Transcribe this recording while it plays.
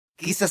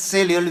Quizás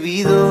se le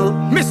olvidó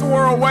Miss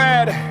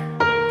Worldwide,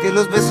 que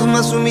los besos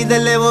más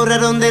humildes le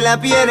borraron de la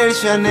piel el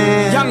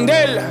Chanel.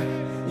 Yandel,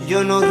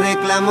 Yo no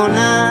reclamo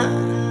nada,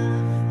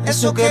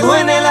 eso quedó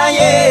en el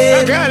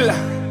ayer. Aquel,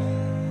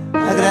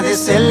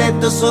 Agradecerle a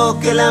estos ojos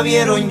que la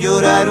vieron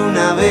llorar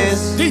una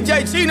vez.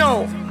 DJ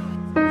Chino,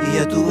 Y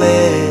ya tú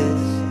ves,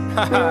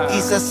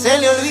 quizás se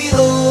le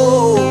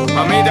olvidó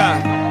mamita,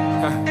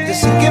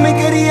 decir que me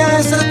quería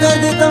esa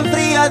tarde tan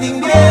fría de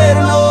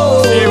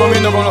invierno. sigue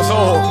comiendo con los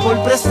ojos,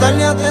 Por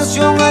prestarle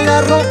atención a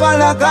la ropa,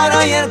 la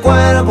cara y el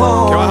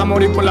cuerpo. que vas a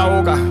morir por la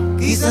boca.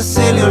 Quizás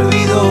se le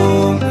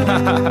olvidó.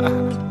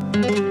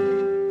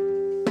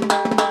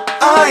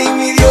 Ay,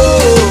 mi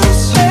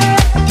Dios,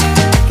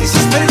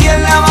 quizás perdí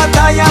en la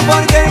batalla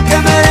porque el que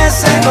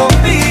merece no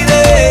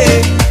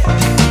pide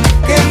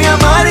que me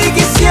amara y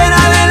quisiera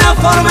de la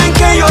forma en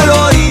que yo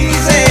lo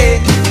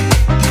hice.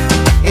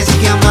 Es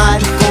que amar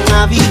con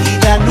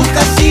habilidad nunca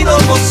ha sido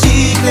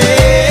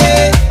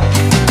posible.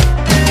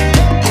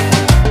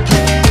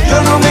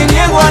 Yo no me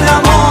niego al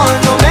amor,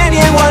 no me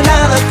niego a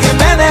nada que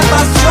me dé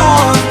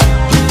pasión.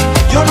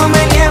 Yo no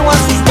me niego a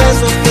sus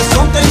besos que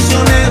son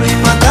traicioneros y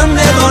matan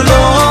de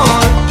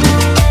dolor.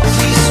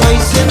 Si soy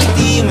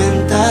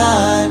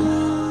sentimental,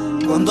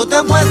 cuando te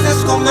acuestes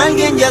con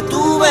alguien ya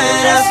tú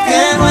verás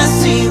que no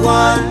es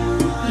igual.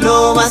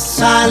 Lo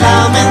vas a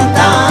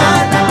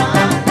lamentar.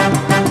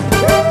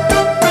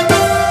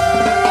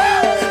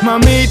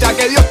 Mamita,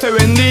 que Dios te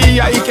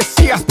bendiga y que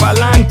sigas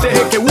pa'lante,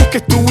 que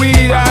busques tu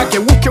vida, que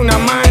busques un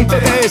amante.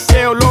 Te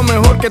deseo lo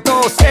mejor, que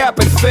todo sea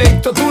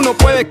perfecto. Tú no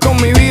puedes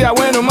con mi vida,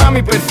 bueno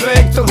mami,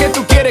 perfecto. ¿Qué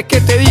tú quieres que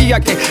te diga?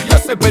 Que yo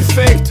soy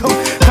perfecto.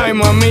 Ay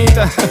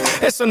mamita,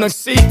 eso no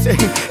existe,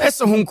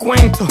 eso es un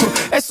cuento,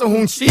 eso es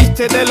un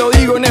chiste. Te lo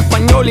digo en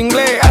español,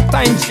 inglés,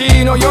 hasta en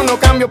chino. Yo no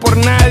cambio por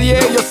nadie,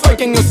 yo soy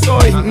quien yo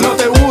soy. No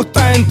te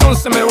gusta,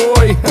 entonces me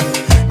voy.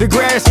 The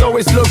grass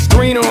always looks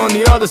greener on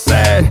the other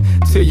side,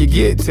 till you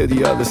get to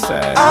the other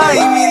side. Ay,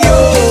 mi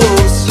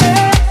Dios,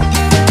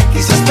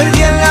 quizás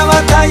perdí en la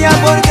batalla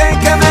porque el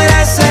que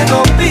merece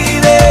no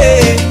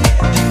pide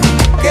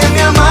que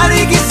me amara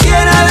y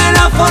quisiera de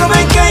la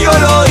forma en que yo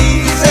lo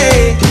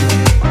hice.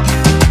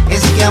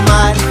 Es que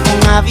amar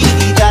con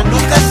habilidad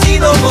nunca ha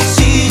sido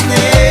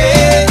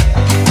posible.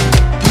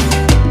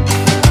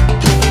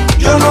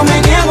 Yo no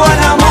me niego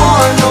al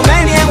amor, no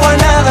me niego a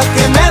nada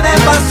que me dé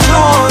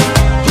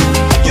pasión.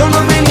 Yo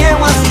no me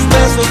niego a sus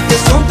besos que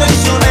son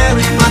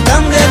traicioneros y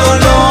matan de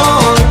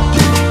dolor.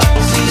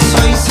 Si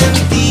soy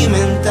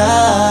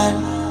sentimental,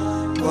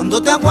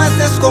 cuando te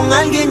acuestes con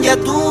alguien ya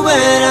tú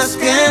verás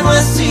que no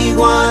es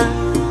igual.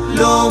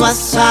 Lo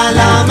vas a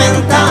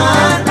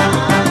lamentar.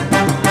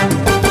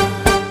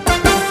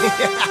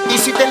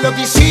 Hiciste lo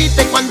que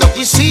hiciste, cuando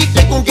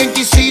quisiste, con quien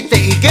quisiste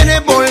y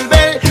quieres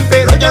volver,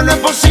 pero ya no es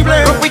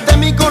posible. Rompiste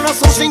mi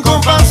corazón sin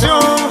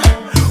compasión,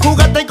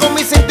 jugaste con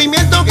mis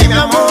sentimientos y mi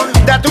amor.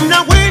 Date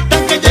una vuelta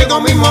que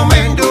llegó mi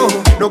momento.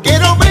 No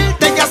quiero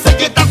verte, ya sé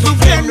que estás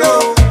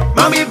sufriendo.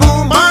 Mami,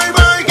 boom, bye,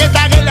 bye, que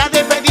esta es la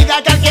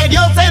despedida que al que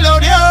Dios se lo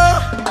dio.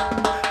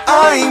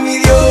 Ay, mi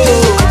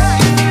Dios,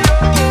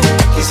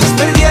 quizás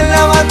perdí en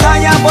la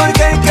batalla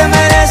porque el que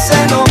merece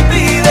no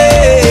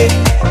pide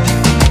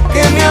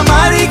que me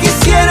amara y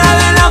quisiera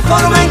de la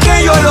forma en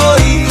que yo lo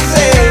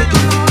hice.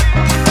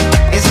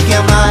 Es que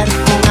amar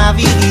con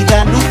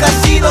habilidad nunca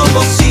ha sido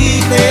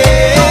posible.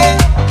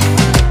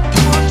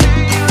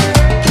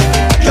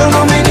 Yo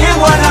no me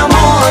niego al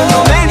amor,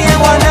 no me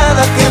niego a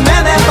nada que me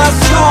dé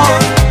pasión.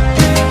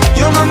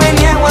 Yo no me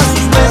niego a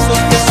sus besos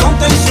que son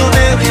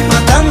traicioneros y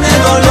matan de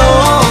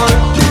dolor.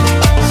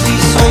 Si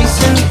soy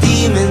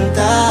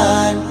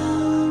sentimental,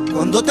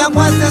 cuando te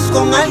acuestes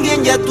con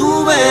alguien ya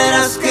tú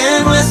verás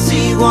que no es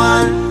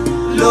igual.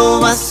 Lo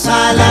vas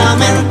a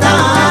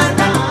lamentar.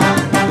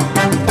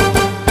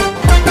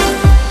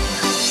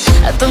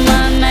 A tu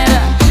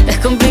manera es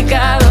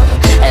complicado,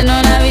 en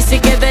una bici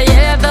que te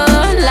lleve a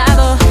todos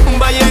lados. Un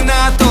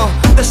vallenato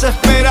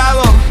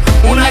desesperado,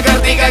 una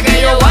cartica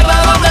que yo guardo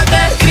donde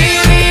te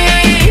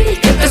Escribí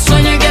que te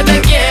sueño y que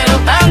te quiero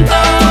tanto,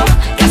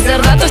 que hace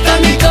rato está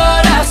en mi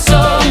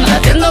corazón,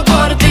 latiendo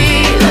por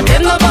ti,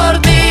 latiendo por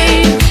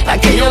ti.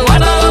 Aquello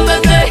guardo donde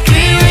te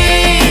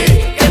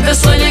escribí, que te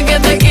sueño y que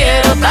te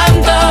quiero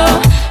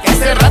tanto, que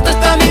hace rato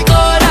está en mi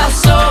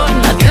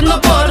corazón, latiendo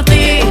por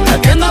ti,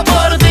 latiendo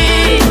por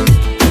ti.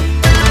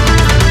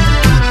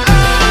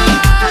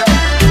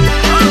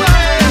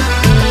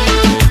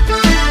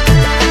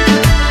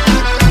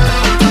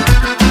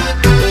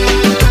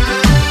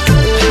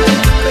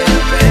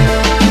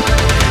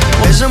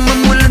 Bésame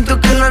muy lento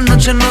que la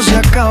noche no se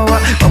acaba.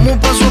 Vamos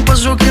paso a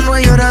paso que no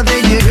hay hora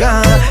de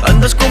llegada.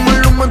 Andas como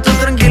el humo tan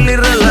tranquila y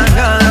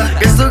relajada.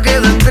 Que esto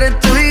queda entre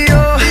tú y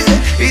yo.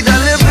 Y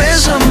dale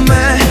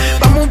bésame,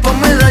 vamos pa'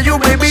 medallo,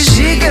 baby,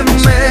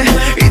 sígueme.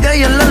 Y de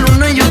ahí a la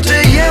luna yo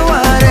te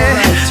llevaré.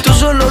 Tú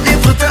solo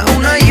disfruta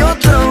una y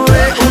otra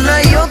vez,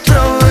 una y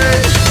otra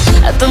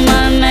vez. A tu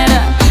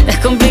manera es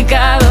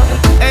complicado,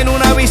 en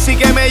una bici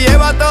que me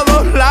lleva a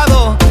todos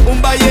lados.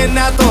 Un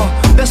vallenato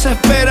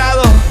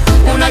desesperado,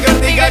 una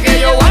cartica que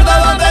yo guardo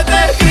donde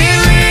te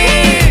escribí.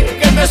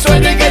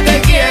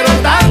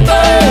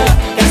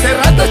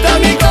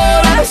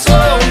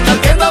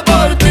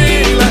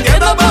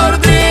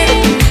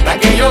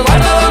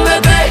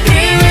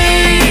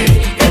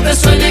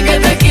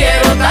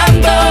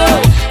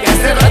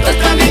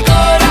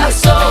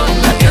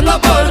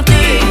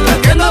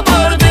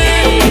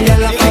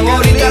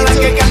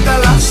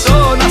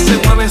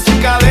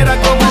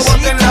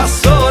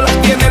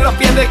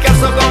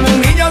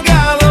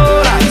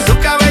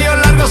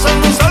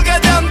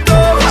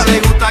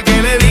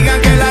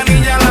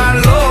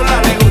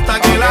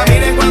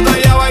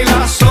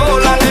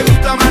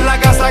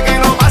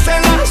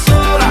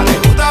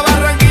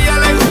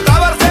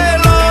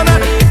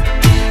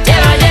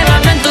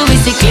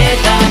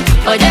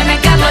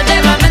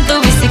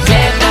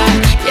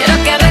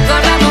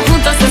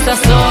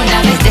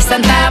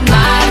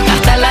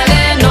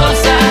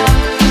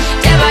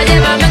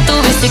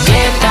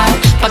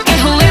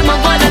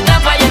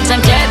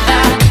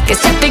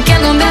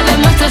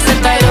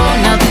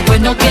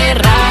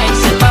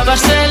 irse pa'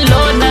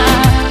 Barcelona.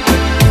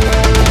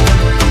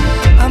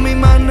 A mi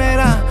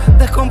manera,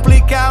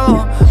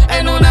 descomplicado,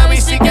 En una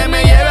bici que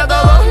me lleve a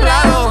todos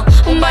lados.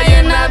 Un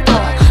vallenato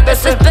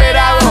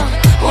desesperado,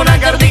 una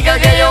cartica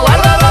que yo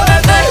guardo donde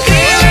te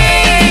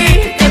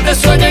escribí. Que te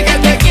sueño y que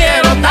te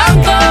quiero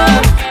tanto,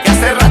 que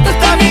hace rato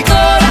está mi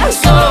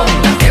corazón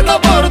latiendo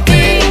por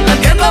ti,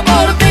 latiendo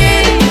por ti.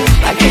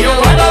 La que yo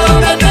guardo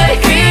donde te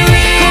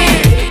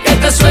escribí. Que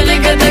te sueño y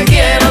que te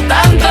quiero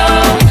tanto,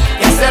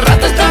 que hace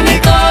rato está mi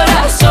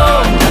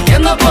corazón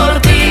latiendo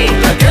por ti,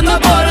 latiendo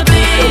por ti.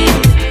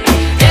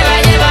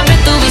 Llévame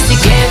en tu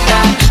bicicleta,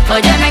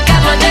 óyeme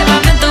Carlos,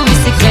 llévame en tu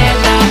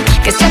bicicleta.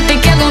 Que si a ti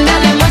que algún día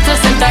le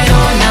muestras el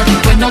Tayrona,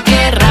 después no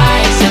querrá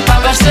irse pa'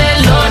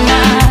 Barcelona.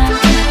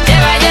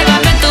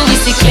 Llévame en tu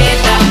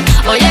bicicleta,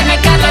 óyeme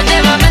Carlos,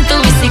 llévame en tu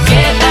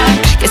bicicleta.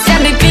 Que si a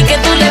mi pique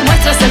tú le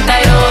muestras el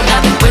Tayrona,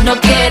 después no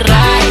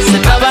querrá irse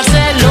pa'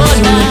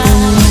 Barcelona.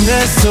 con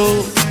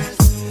eso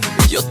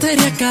yo te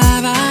haré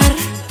acabar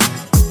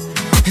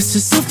ese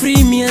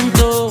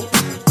sufrimiento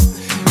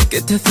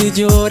que te hace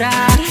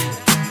llorar.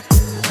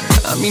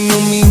 A mí no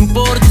me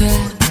importa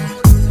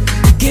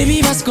que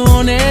vivas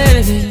con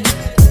él,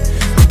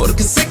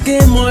 porque sé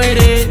que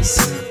mueres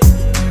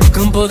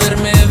con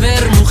poderme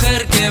ver.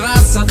 Mujer, ¿qué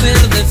vas a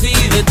hacer?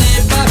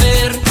 Decídete pa'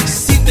 ver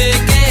si te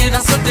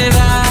quedas o te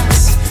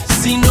vas.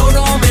 Si no,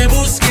 no me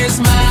busques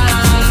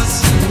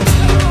más.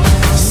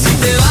 Si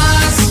te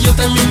vas, yo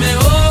también me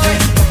voy.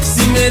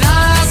 Si me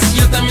das,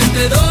 yo también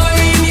te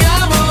doy. Mi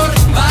amor,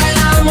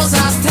 bailamos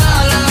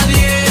hasta las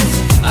 10,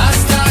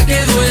 hasta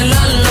que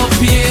duelan los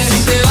pies. Si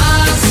te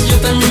vas, yo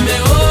también me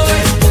voy.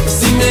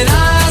 Si me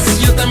das,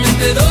 yo también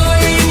te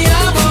doy. Mi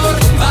amor,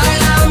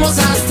 bailamos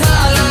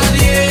hasta las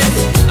 10,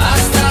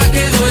 hasta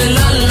que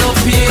duelan los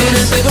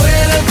pies. Te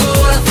duele el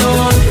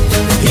corazón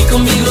y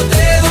conmigo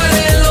te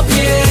duelen los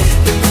pies.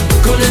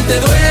 Con él te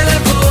duele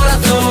el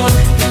corazón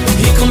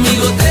y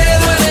conmigo te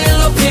duelen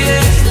los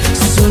pies.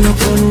 Solo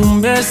con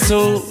un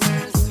beso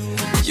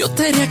yo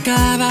te haré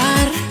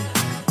acabar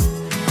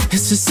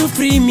ese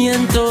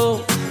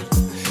sufrimiento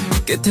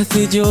que te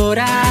hace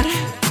llorar.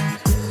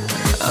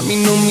 A mí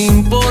no me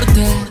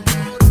importa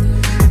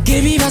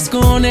que vivas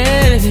con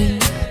él,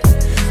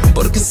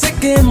 porque sé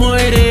que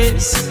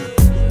mueres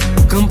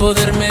con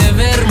poderme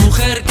ver.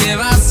 Mujer, ¿qué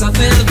vas a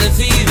hacer?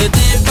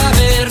 Decídete pa'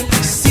 ver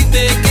si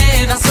te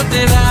quedas o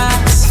te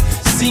vas.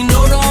 Si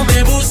no, no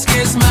me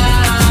busques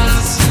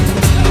más.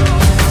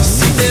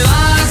 Si te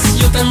vas,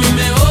 yo también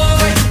me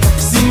voy.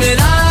 Si me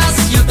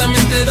das, yo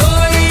también te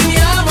doy. Mi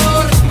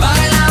amor,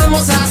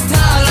 bailamos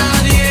hasta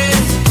las 10,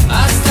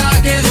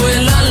 hasta que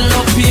duelan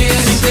los pies.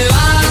 Si te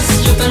vas,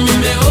 yo también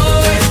me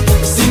voy.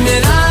 Si me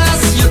das,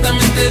 yo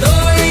también te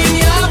doy.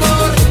 Mi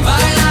amor,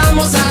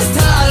 bailamos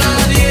hasta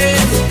las 10,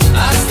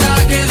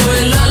 hasta que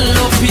duelan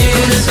los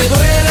pies. Te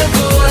duele el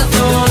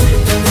corazón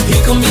y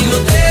conmigo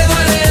te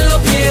duelen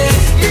los pies.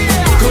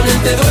 Con él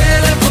te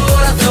duele el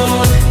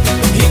corazón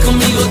y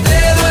conmigo te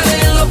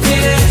duelen los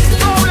pies.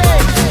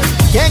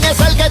 ¿Quién es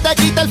el que te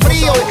quita el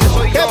frío?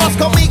 Que vas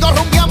conmigo,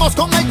 rumbiamos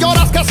con él,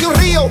 lloras casi un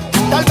río.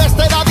 Tal vez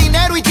te da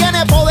dinero y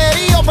tiene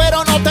poderío,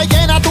 pero no te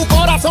llena, tu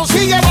corazón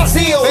sigue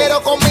vacío.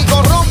 Pero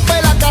conmigo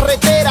rompe la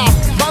carretera,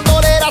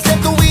 bandoleras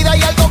en tu vida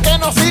y algo que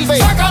no sirve,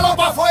 sácalo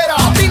pa' afuera.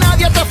 A ti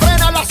nadie te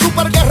frena, la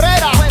super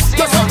guerrera.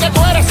 Yo sé que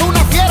tú eres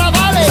una fiera,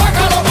 dale,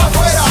 sácalo pa'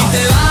 afuera. Si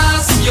te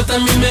vas, yo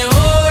también me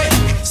voy.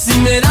 Si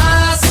me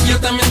das, yo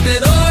también te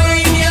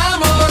doy. Mi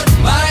amor,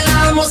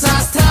 bailamos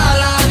hasta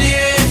las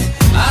 10,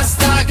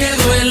 hasta que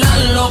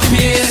duelan los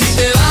pies. Si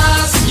te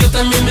vas, yo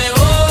también me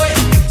voy.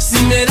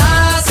 Si me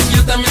das,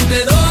 yo también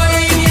te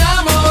doy. Mi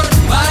amor,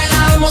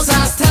 bailamos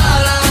hasta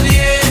las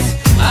 10,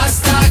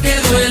 hasta que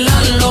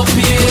duelan los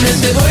pies. Con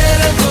él te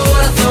duele el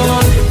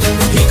corazón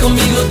y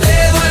conmigo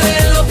te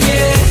duelen los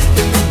pies.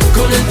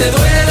 Con él te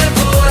duele el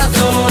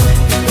corazón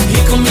y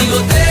conmigo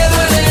te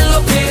duelen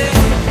los pies.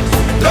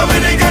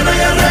 Dominicana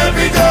ya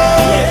repito,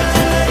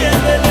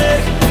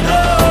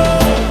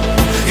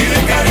 y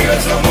del Caribe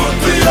somos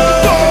tú y yo.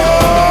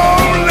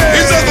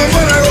 Y se tomó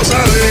una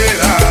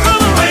gozadera.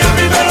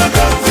 Miami me lo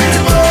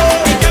confirmó.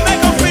 ¿Y qué me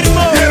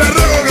confirmó? Y el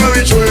arroz con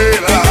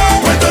habichuela.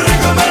 Puerto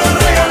Rico me lo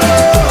regaló.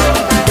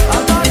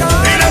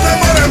 Y la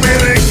tambora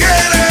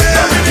merenguera.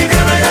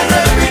 Dominicana ya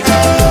repito,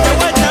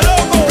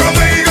 con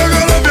México,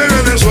 Colombia y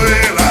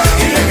Venezuela.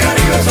 Y del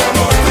Caribe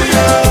somos tú y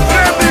yo.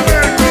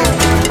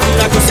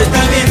 La cosa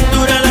está bien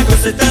dura, la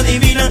cosa está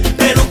divina.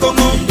 Perú con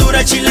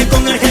Honduras, Chile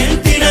con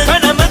Argentina,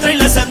 Panamá trae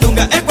la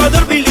sandunga,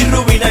 Ecuador,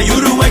 bilirrubina y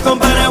Uruguay con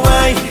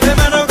Paraguay, de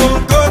mano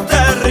con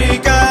Costa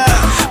Rica.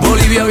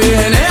 Bolivia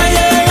viene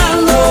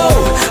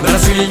llegando,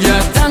 Brasil ya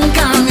está en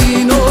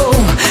camino,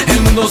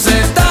 el mundo se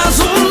está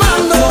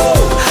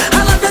sumando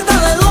a la fiesta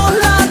de los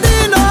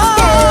latinos.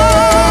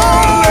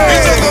 Y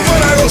se tomó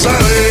una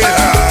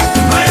gozadera.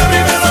 Miami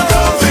me lo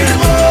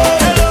confirmó.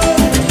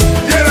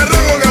 Y el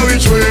arroz con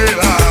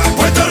habichuela.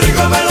 Puerto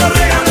Rico me lo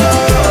regaló.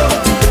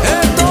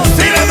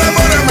 Y la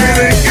tambora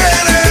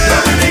merenguera.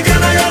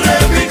 Dominicana yo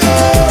repito,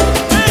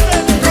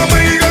 con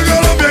México,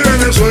 Colombia y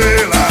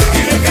Venezuela.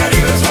 Y del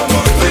Caribe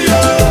somos tú y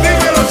yo.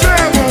 Dímelo,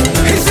 Chemo.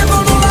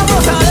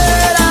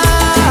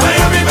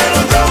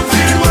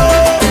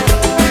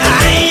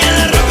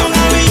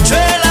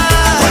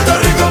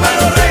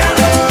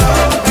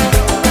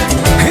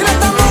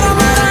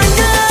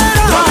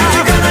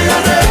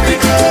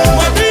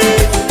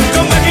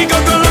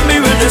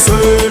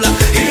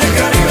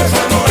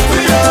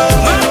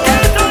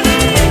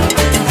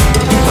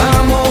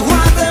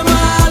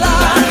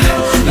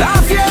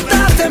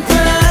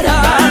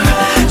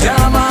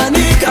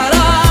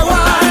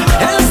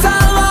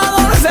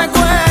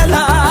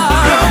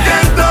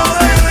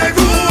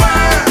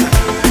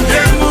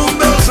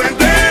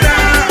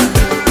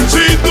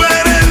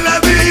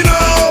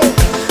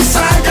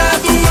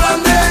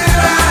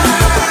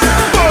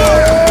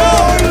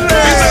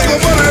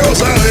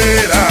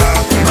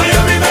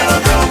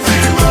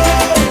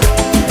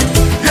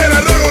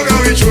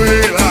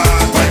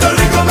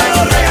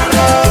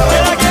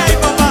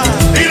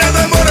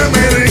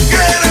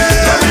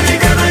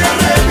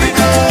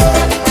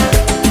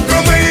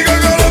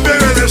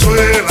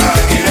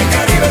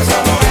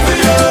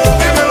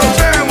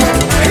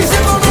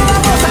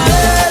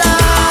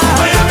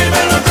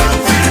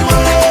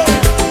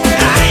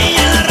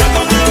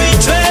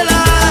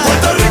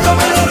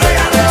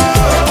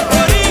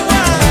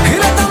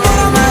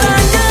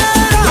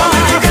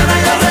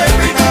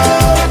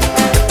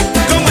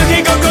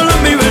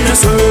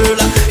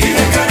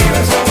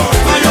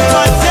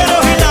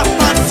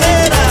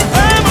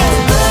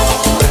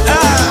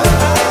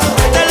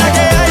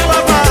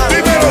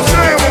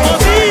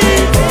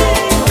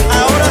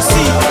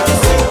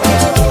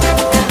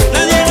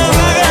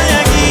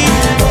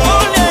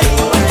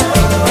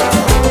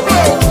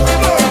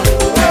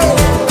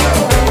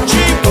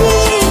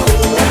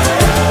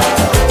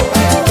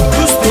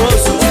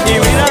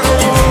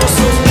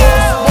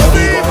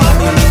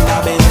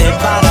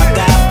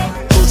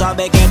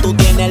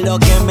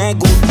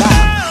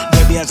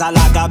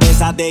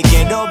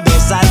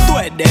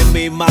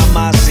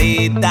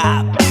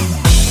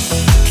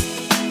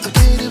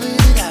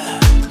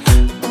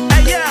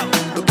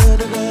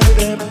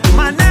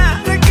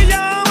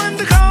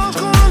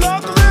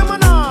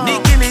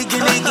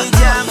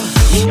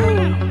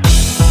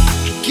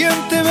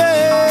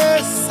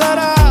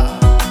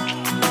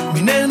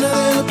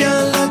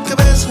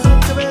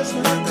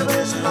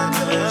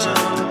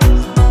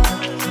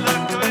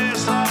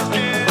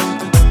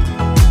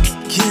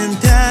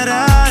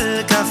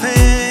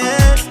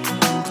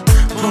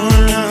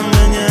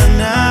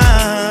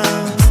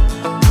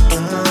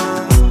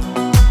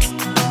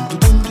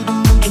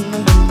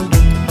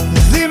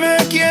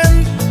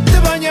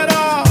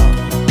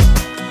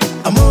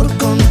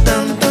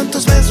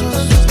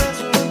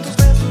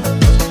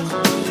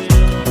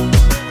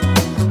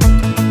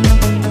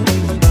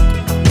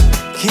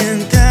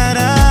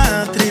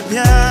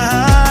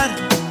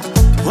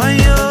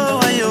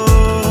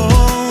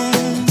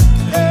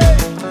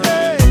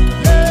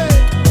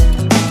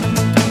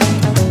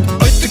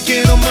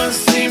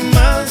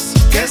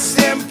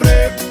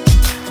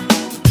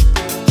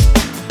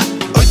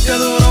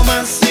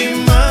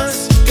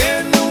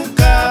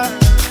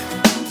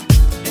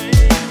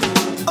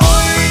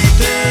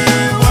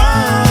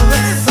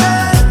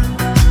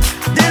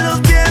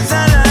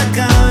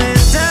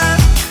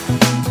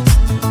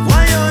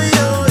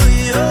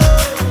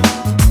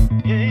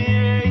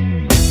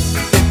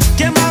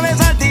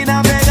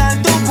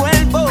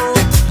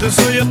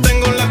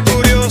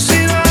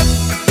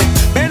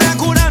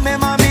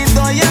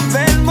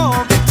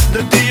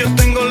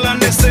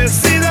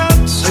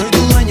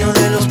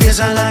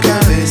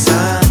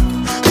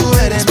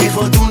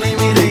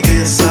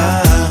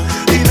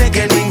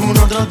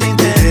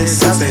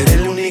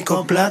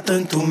 plato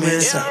en tu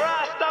mesa.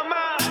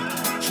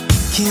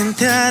 ¿Quién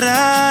te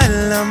hará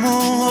el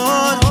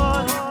amor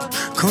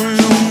con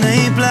luna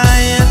y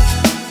playa?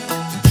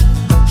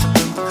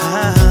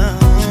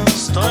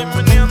 Estoy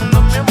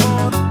pidiendo mi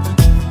amor.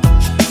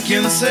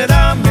 ¿Quién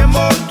será mi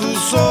amor, tu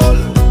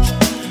sol?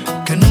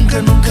 Que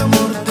nunca, nunca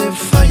amor te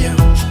falla.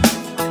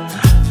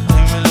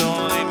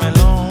 Dímelo,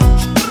 dímelo.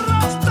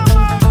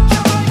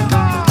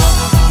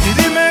 Y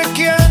dime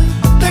quién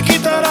te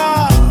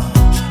quitará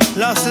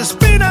las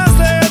espinas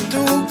de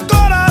tu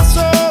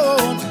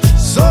corazón.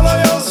 Solo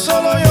yo,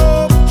 solo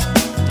yo.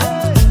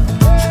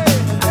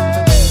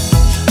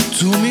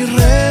 Tú mi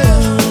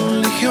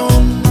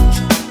religión.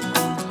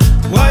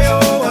 Guayo,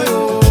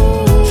 guayo.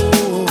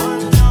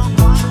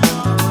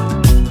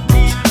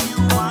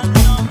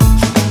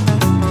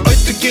 Hoy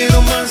te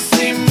quiero más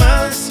y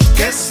más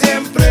que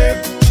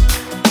siempre.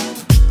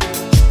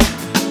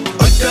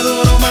 Hoy te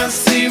adoro más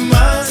y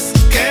más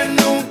que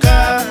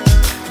nunca.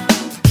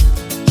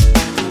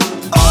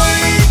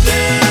 Hoy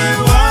te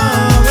voy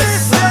a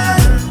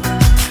besar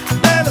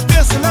de los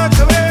pies a la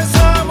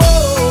cabeza,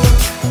 amor.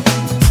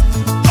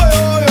 Oy,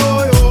 oy,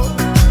 oy, oy.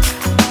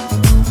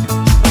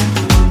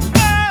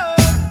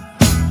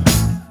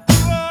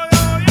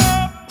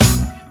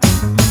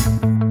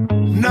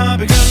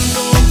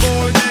 Navegando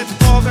voy de tu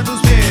boca a tus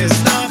pies.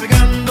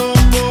 Navegando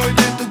voy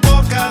de tu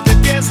boca de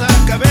pies a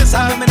cabeza.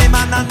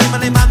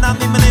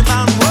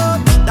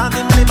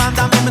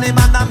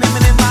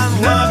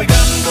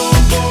 Navegando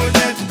voy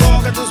de tu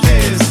boca a tus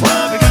pies.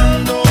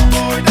 Navegando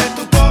voy de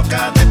tu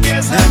boca de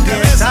pies a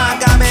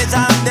cabeza.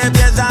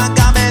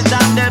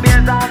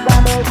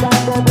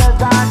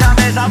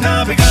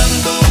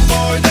 Navegando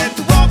voy de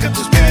tu boca a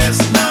tus pies.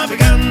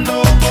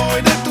 Navegando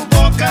voy de tu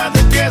boca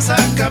de pies a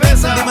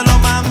cabeza. Dímelo,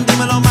 mam,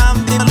 dímelo,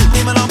 mam, dímelo,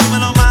 dímelo,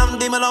 dímelo, mam,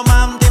 dímelo,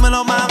 mam,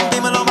 dímelo, mam,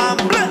 dímelo, mam.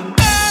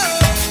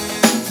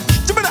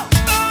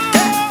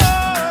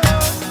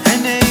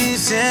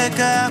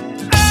 N.I.C.K.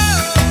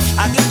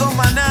 Aquí con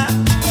maná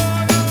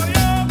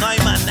no hay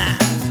maná.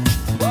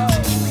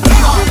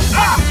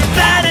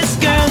 Baddest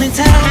girl in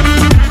town.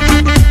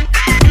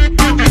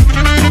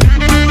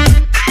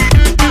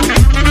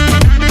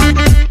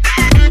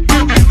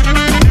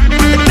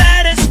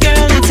 Baddest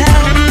girl in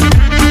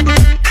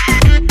town.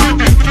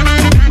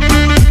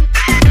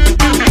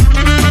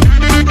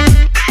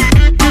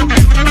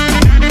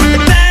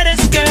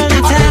 Baddest girl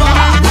in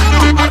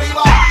town.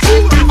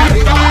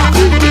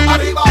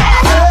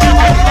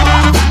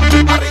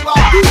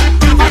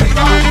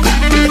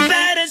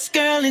 Baddest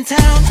girl in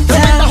town.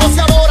 Tremenda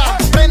joseadora,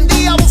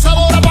 prendía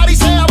abusadora,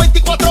 parisea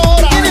 24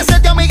 horas. Tiene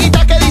 7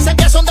 amiguitas que dicen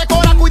que son de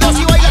Cora. Cuidado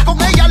si baila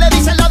con ella, le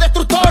dicen la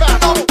destructora.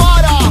 No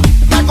para,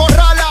 te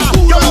acorrala.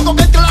 Yo loco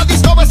que entro a la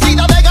disco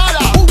vestida de gala.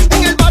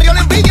 En el barrio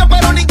le envidio,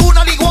 pero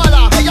ninguna le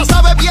iguala. Ella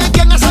sabe bien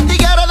quién es el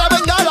tigre de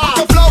Bengala.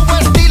 Yo flow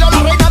estilo, la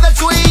reina del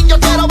swing. Yo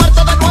quiero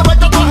verte de nuevo el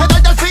tatuaje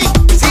del delfín.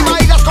 Si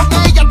bailas con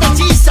ella te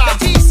hechiza.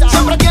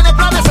 Siempre tiene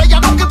planes, ella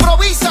nunca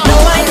improvisa.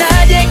 No hay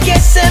nadie que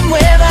se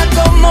mueva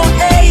como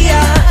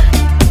ella.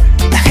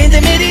 La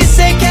gente me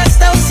dice que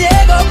hasta un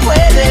ciego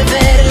puede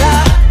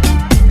verla.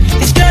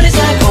 This girl is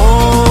like,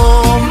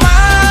 oh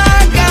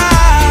my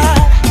God.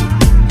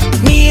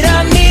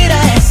 Mira, mira,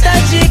 esta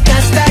chica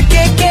hasta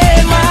que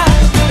quema.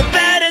 The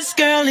baddest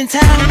girl in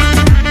town.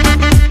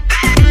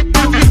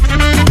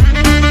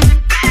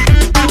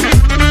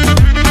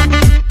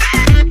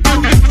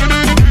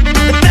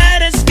 The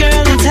baddest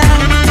girl in town.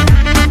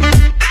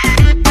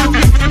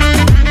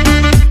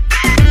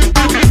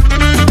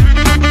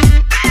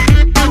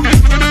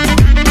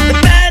 The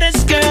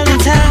baddest girl in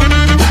town.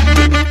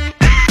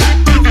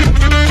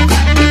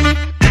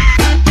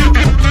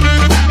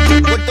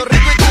 Puerto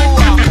Rico y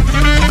Cuba.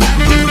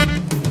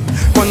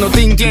 Cuando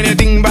Tim tiene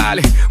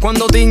timbales,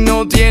 cuando Tim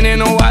no tiene,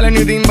 no vale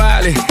ni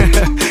timbales.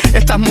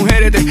 Estas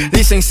mujeres te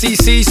dicen sí,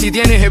 sí, si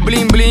tienes el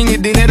bling bling y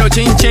dinero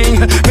ching ching.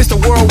 Mr.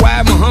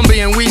 Worldwide, Muhammad,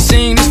 and we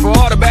sing this for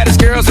all the baddest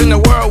girls in the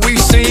world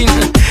we've seen.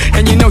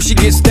 And you know she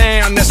gets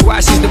down, that's why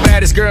she's the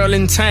baddest girl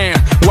in town.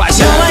 Watch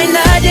No out. hay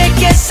nadie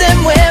que se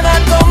mueva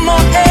como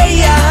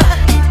ella.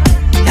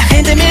 La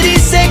gente me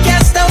dice que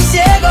hasta un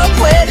ciego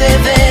puede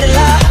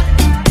verla.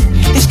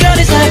 This girl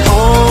is like,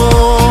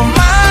 oh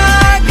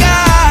my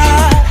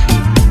God.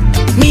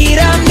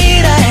 Mira,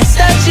 mira,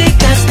 esta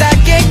chica hasta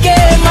que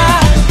quema.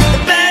 The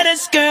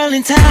baddest girl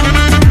in town.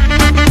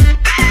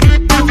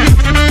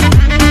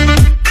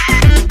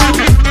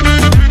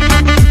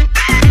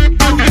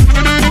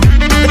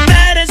 The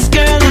baddest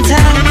girl in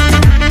town.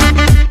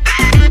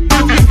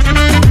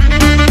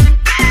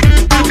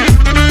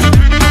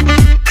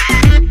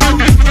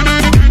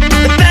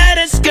 The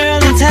baddest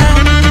girl in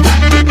town.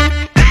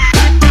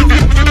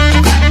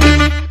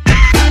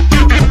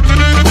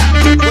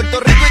 Puerto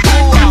Rico y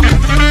Cuba.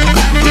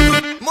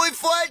 Muy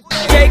fuerte.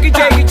 Shake it,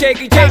 shake it, shake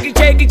it, shake it,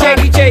 shake it,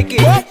 shake it, shake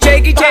it.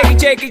 Shake it, shake it,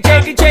 shake it,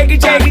 shake it, shake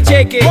it, shake it,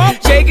 shake it.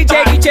 Shake it,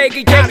 shake it, shake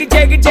it, shake it,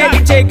 shake it, shake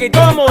it, shake it.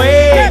 ¿Cómo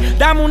es?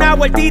 Dame una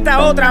vueltita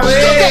otra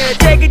vez.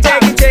 Shake it,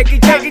 shake it, shake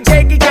it, shake it,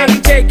 shake it, shake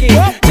it, shake it.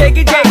 Shake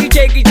it, shake it,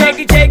 shake it, shake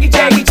it, shake it,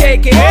 shake it,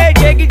 shake it.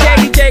 Shake it,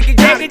 shake it, shake it,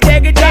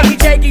 shake it, shake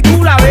it, shake it.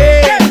 Tú la ves.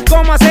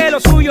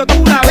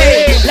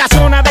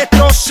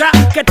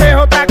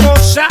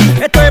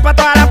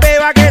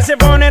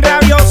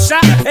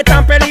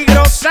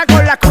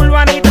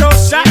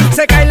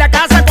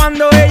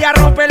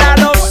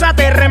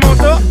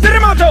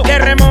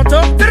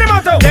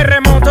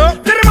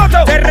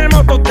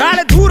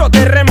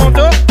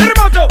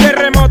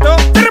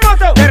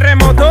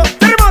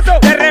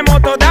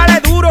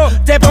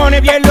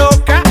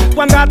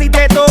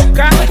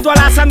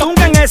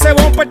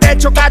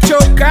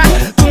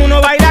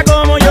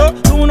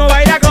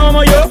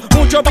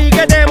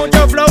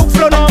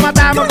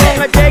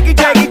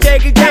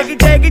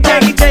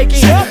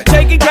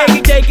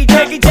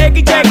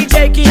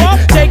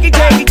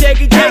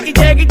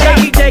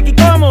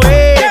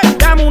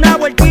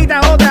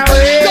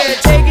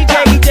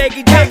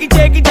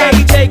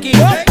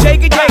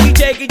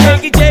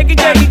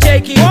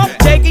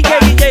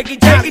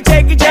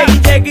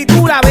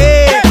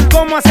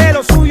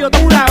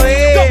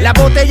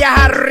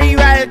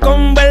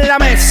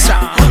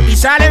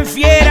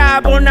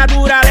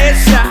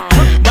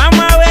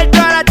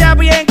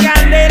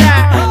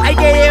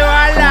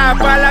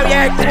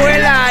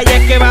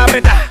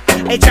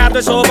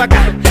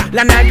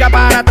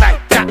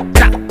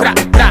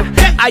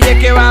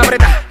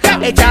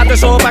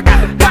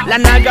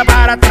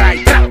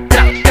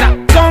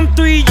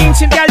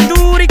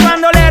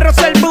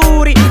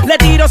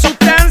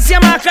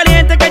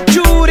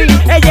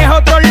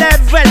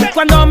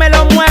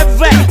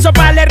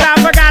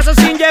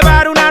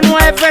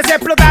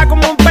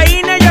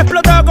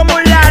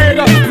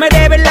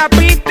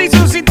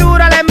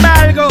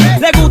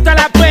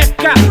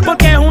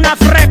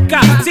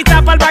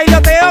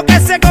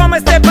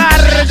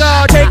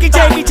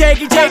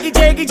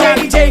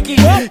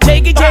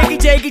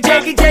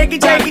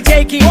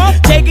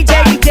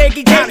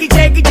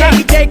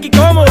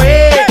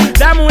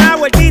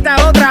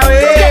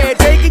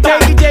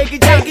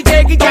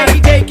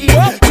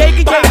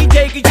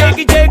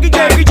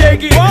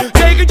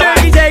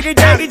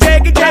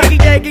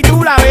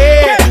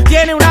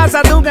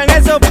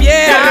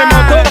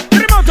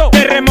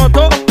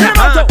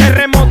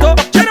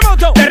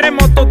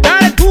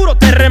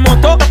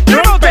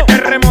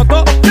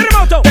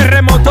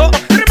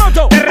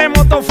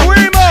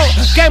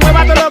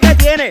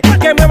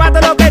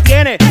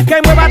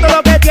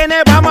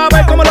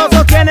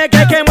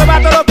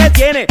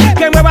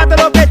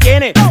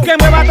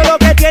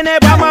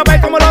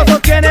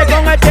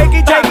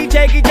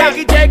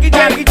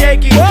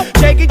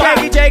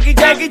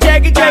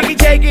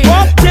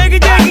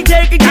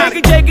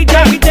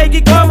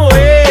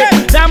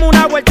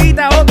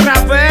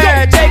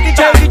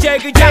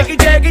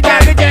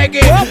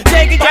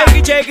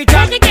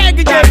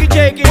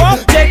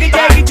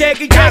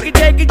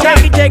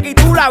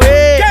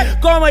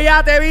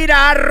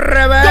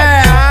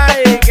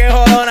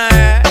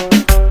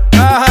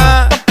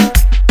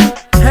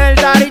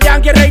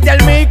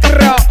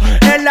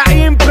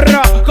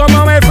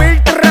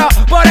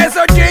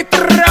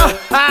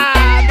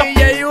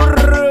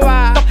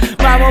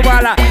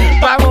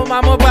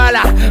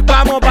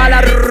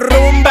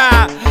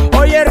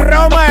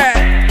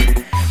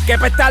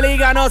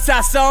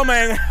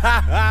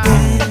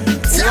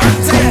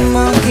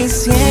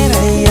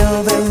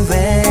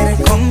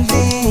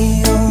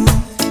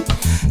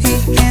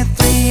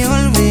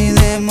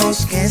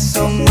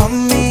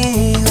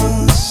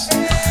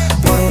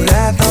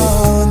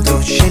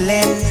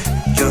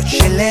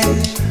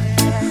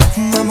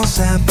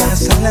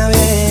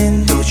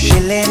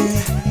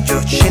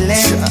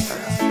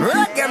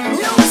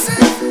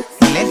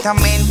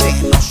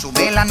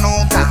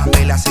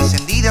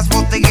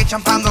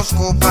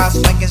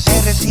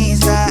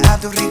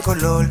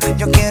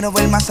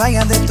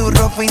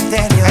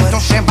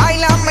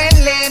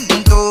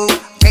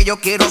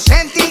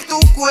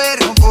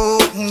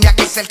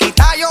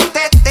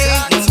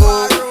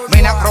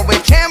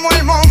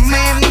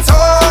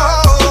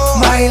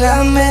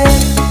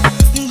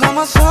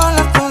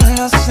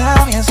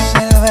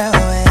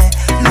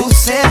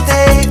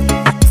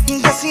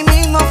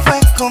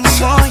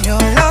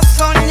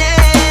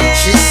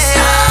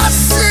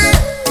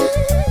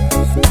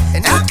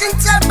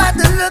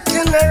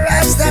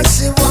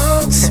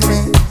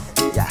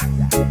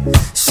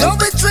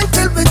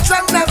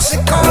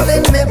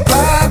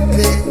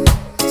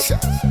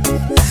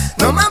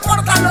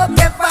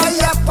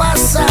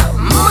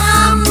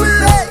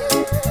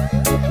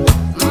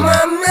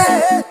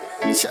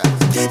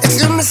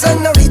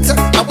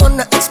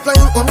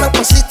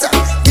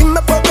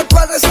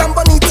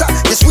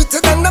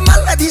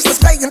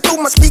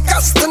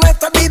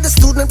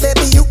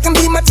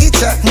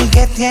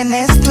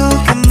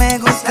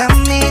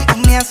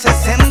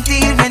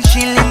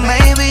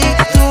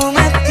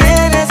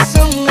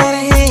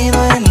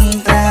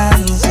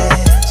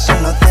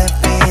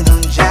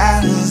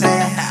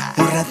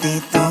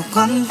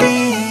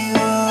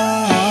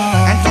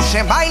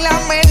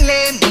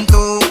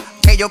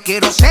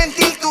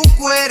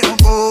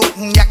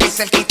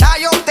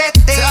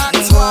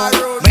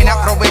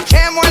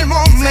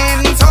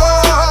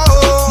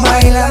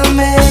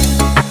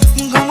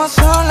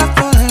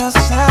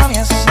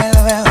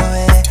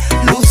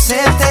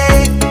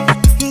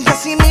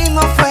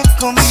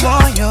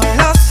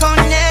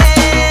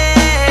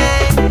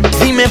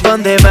 pa'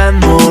 dónde vas,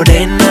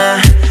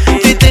 morena.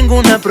 Te tengo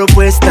una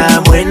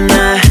propuesta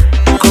buena.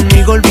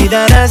 Conmigo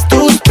olvidarás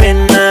tus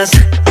penas.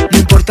 No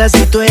importa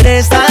si tú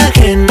eres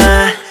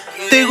ajena.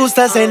 Te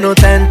gusta, se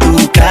nota en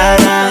tu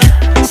cara.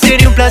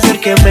 Sería un placer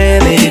que me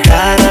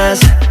dejaras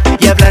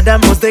y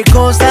habláramos de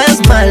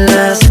cosas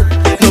malas.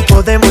 No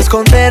podemos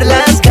esconder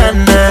las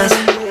ganas.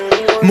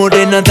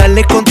 Morena,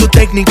 dale con tu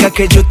técnica,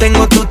 que yo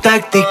tengo tu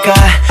táctica.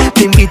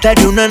 Te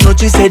invitaré una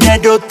noche y será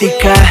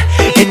erótica.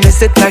 En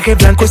ese traje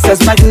blanco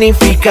estás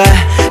magnífica.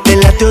 De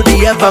la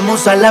teoría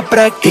vamos a la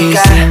práctica. Y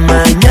si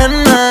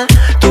mañana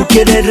tú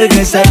quieres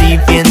regresar y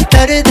bien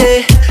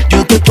tarde,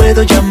 yo te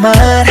puedo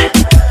llamar.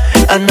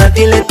 A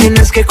nadie le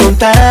tienes que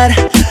contar,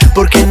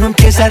 porque no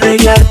empieza a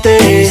arreglarte.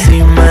 Y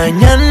si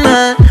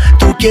mañana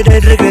tú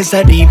quieres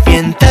regresar y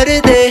bien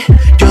tarde,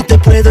 yo te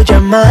puedo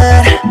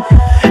llamar.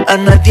 A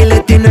nadie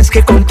le tienes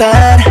que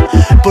contar,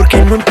 porque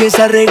no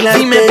empieza a arreglarte.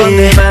 Dime pa'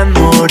 dónde vas,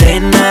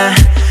 morena.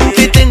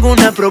 Te tengo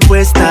una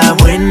propuesta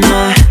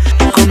buena.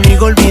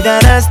 Conmigo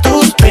olvidarás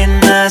tus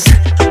penas.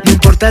 No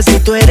importa si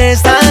tú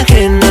eres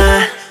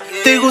ajena.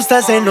 Te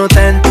gusta, se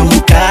nota en tu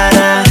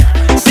cara.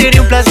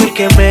 Sería un placer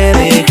que me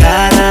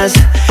dejaras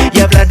y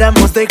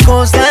habláramos de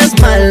cosas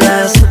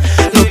malas.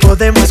 No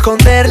podemos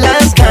esconder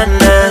las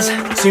ganas.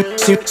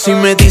 Si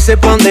me dice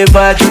pa' dónde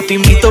vas, yo te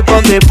invito pa'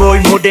 dónde voy.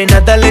 Morena,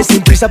 dale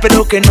sin prisa,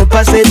 pero que no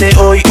pase de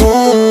hoy.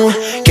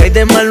 ¿Qué hay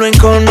de malo en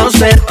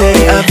conocerte?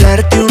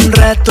 Hablarte un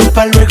rato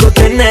pa' luego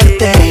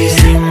tenerte. Y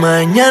si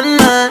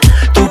mañana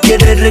tú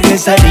quieres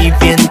regresar y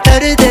bien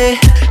tarde,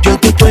 yo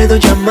te puedo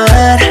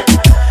llamar.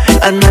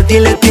 A nadie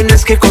le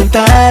tienes que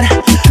contar,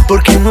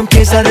 porque no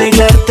empieza a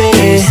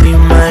arreglarte. Y si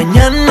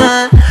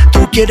mañana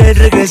tú quieres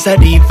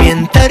regresar y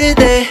bien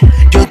tarde,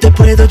 yo te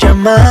puedo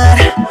llamar.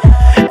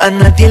 A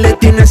nadie le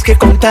tienes que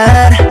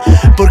contar,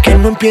 porque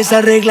no empieza a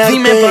arreglarte.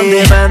 Dime pa'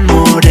 dónde vas,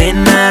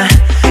 morena.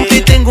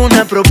 Te tengo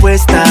una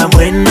propuesta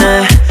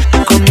buena.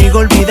 Conmigo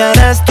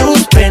olvidarás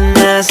tus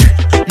penas.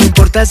 No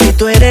importa si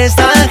tú eres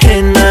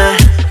ajena.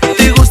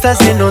 Te gusta,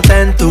 se nota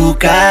en tu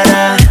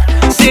cara.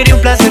 Sería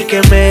un placer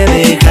que me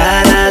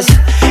dejaras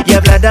y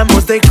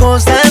habláramos de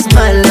cosas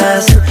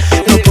malas.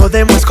 No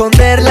podemos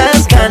esconder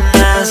las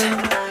ganas.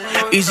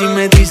 Y si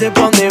me dice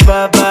pa' dónde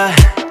va,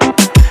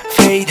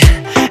 Fade,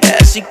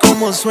 así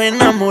como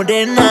suena,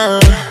 morena.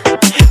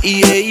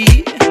 Y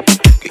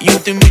que yo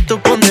te invito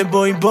pa' donde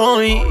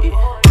voy.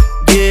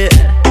 Yeah,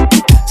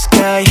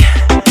 Sky,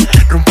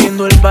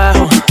 rompiendo el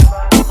bajo.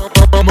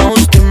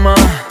 Monster,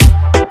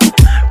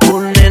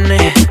 un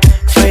nene,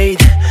 Fade,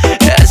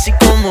 así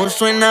como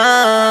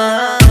suena.